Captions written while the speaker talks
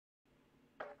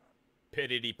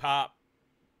Pittity pop.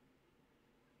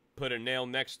 Put a nail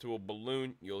next to a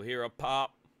balloon. You'll hear a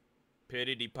pop.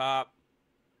 Pittity pop.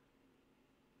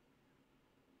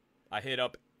 I hit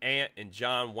up Ant and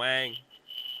John Wang.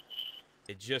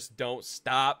 It just don't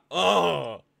stop.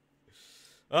 Oh.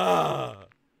 Oh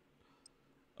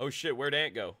shit, where'd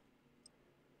Ant go?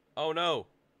 Oh no.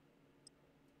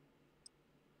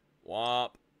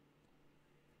 Womp.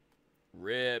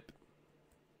 Rip.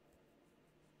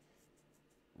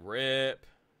 Rip.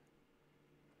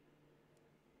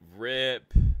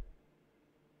 Rip.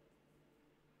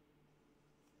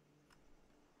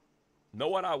 Know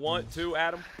what I want to,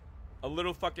 Adam? A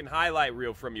little fucking highlight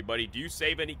reel from you, buddy. Do you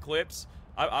save any clips?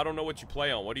 I don't know what you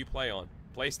play on. What do you play on?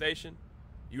 PlayStation?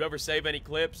 You ever save any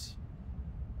clips?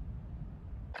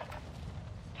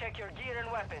 Check your gear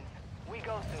and weapons. We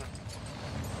go soon.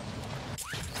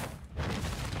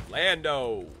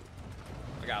 Lando.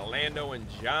 I got Lando and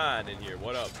John in here.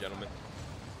 What up, gentlemen?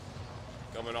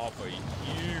 Coming off a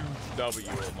huge W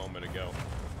a moment ago.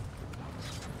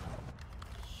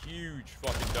 Huge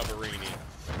fucking Dubberini.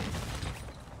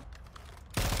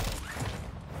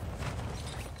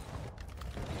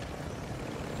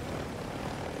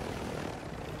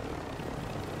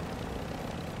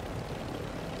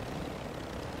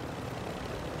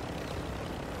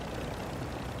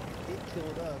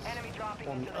 Killed us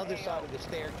on the other side of the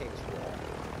staircase wall.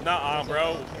 Nuh-uh,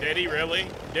 bro. Did he really?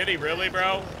 Did he really,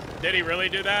 bro? Did he really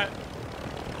do that?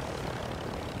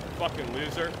 Fucking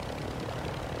loser.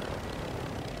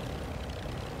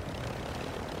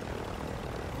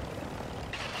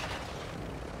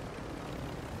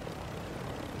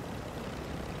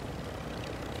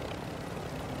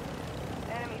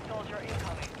 Enemy soldier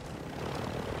incoming.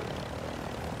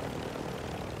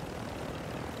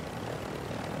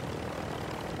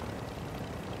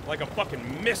 Like a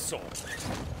fucking missile.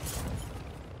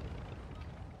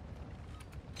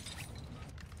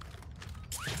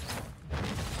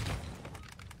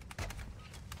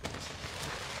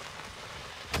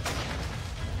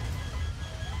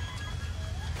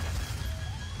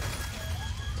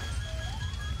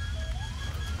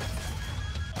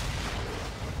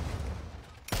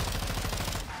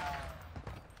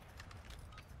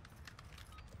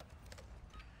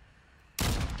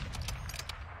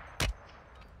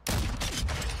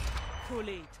 Too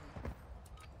late.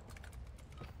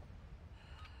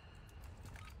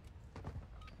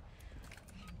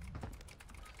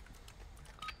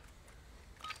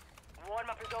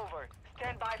 Warm-up is over.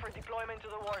 Stand by for deployment to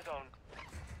the war zone.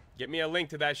 Get me a link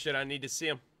to that shit. I need to see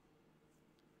him.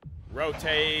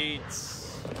 Rotates.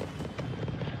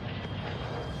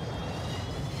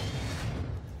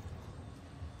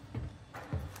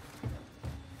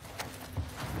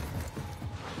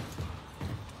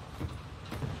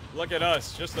 Look at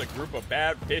us. Just a group of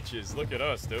bad bitches. Look at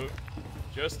us, dude.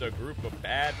 Just a group of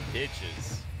bad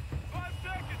bitches. 5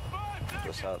 seconds, 5 seconds.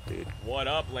 What's up, dude? What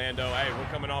up, Lando? Hey, we're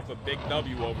coming off a big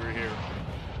W over here.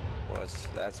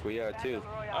 That's we are too.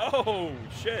 Oh,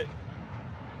 shit.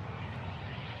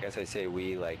 I guess I say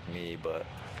we like me, but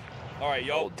All right,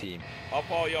 y'all. old team. I'll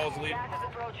follow y'all's lead. Gas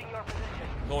is approaching your position.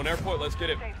 Going airport, let's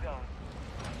get it. Safe zone.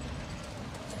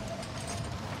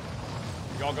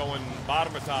 Y'all going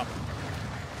bottom or top?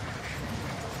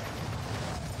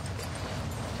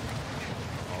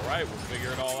 All right, we'll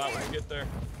figure it all out when we get there.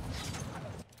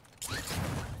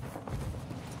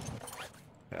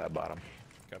 Yeah, bottom.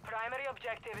 Okay. Primary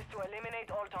objective is to eliminate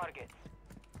all targets.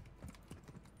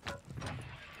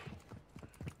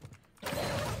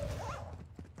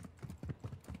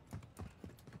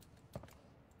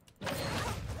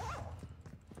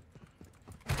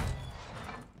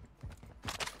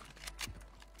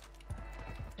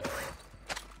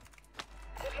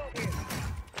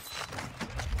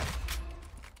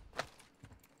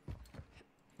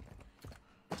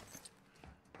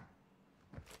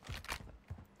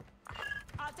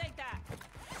 I'll take that.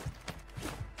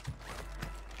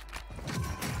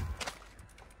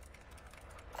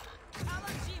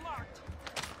 LMG marked.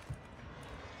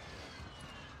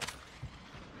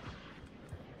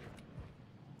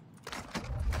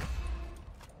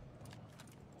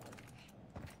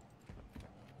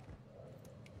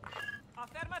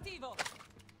 Affermativo.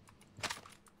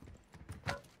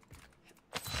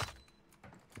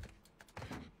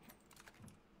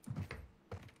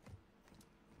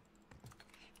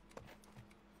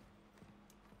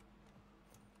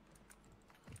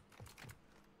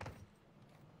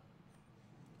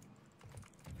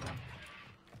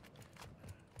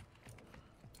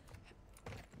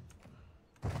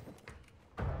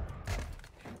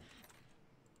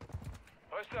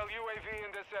 Hostile UAV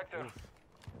in this sector.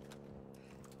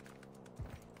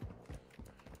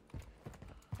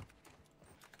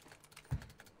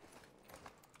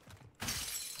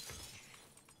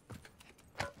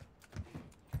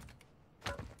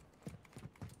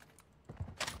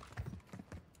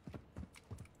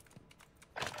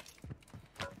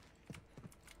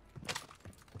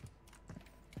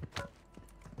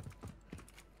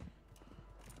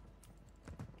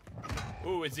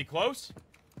 Ooh, is he close?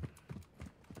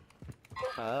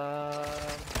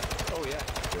 Oh yeah.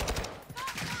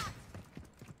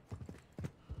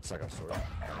 It's like a sword.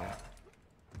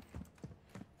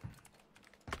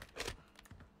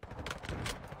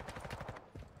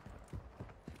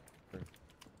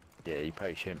 Yeah, you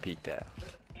probably shouldn't peek that.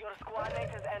 Your squad mate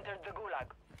has entered the Gulag.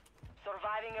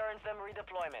 Surviving earns them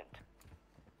redeployment.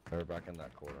 They're back in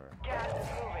that corner. Gas is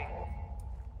moving.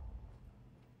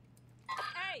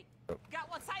 Hey, Oh. got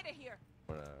one side of here.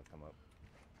 I'm gonna come up.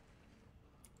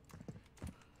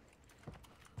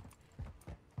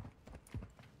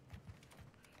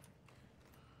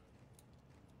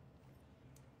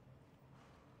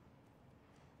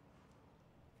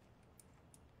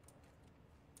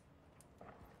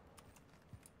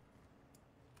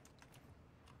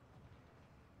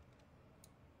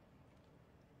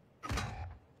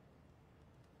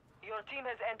 Your team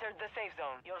has entered the safe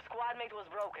zone. Your squad mate was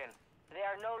broken. They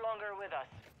are no longer with us.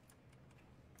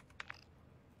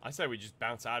 I say we just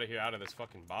bounce out of here, out of this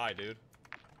fucking buy, dude.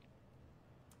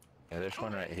 Yeah, there's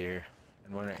one right here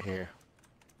and one right here.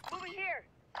 Moving here.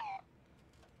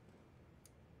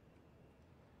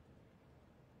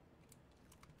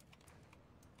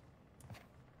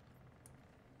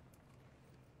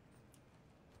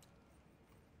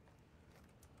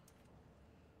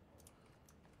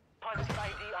 Positive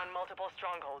ID on multiple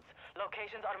strongholds.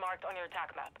 Locations are marked on your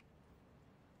attack map.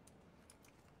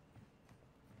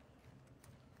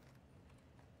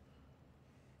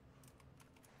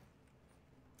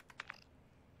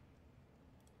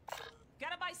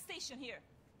 Got a buy station here.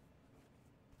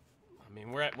 I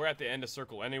mean, we're at the end of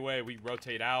circle anyway. We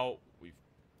rotate out. We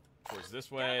towards this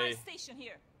Got a buy way. station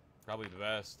here. Probably the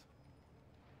best.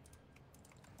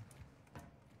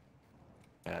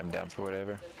 Yeah, I'm down for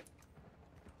whatever.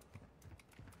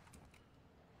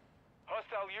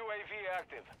 Hostile UAV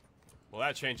active. Well,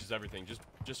 that changes everything.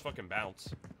 Just fucking bounce.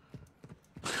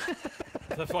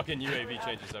 The fucking UAV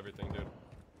changes everything, dude.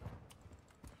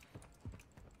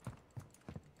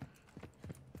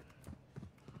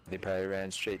 They probably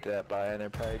ran straight to that buy and they're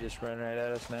probably just running right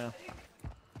at us now.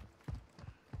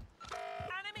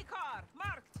 Enemy car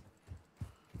marked.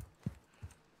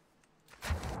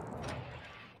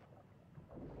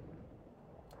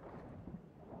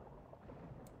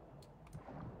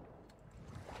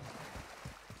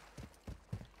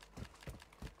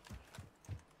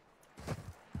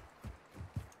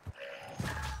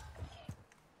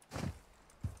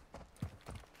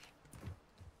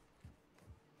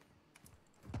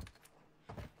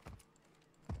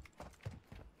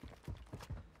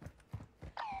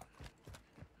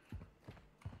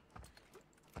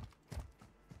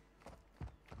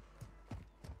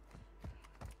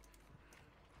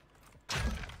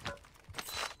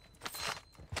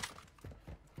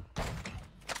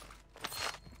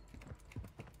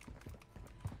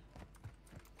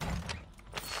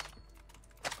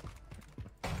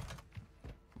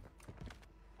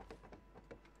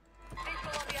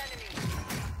 Visual on the enemy.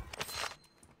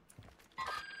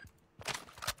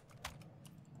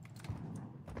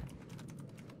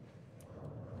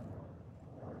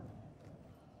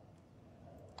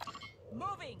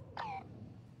 Moving.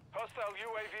 Hostile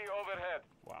UAV overhead.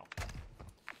 Wow.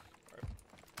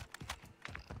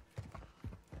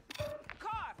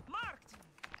 Car marked.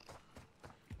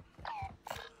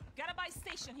 Got a buy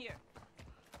station here.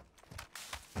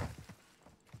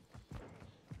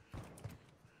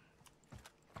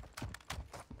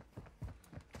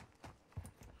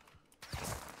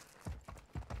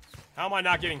 How am I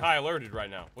not getting high alerted right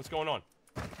now? What's going on?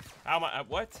 How am I?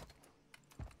 What?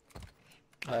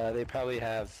 They probably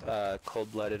have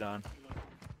cold-blooded on.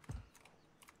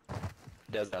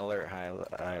 Doesn't alert high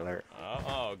alert.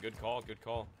 Oh, good call. Good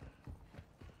call.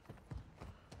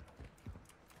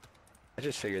 I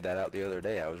just figured that out the other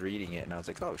day. I was reading it and I was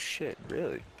like, oh shit,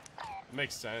 really?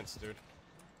 Makes sense, dude.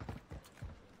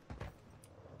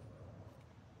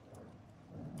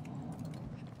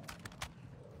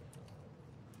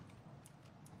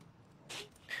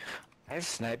 I've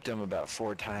sniped them about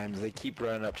 4 times. They keep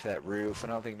running up to that roof. I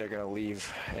don't think they're gonna leave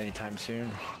anytime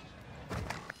soon.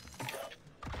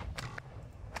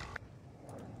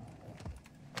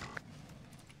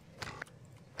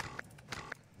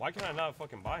 Why can I not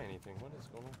fucking buy anything? What is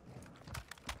going on?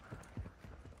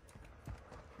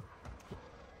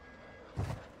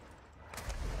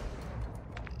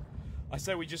 I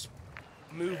say we just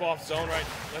move off zone right.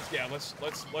 Let's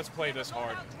play this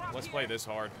hard. Let's play this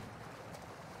hard.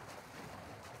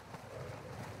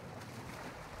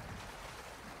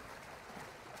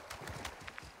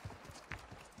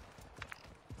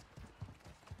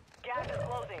 Gas is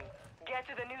closing. Get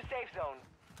to the new safe zone.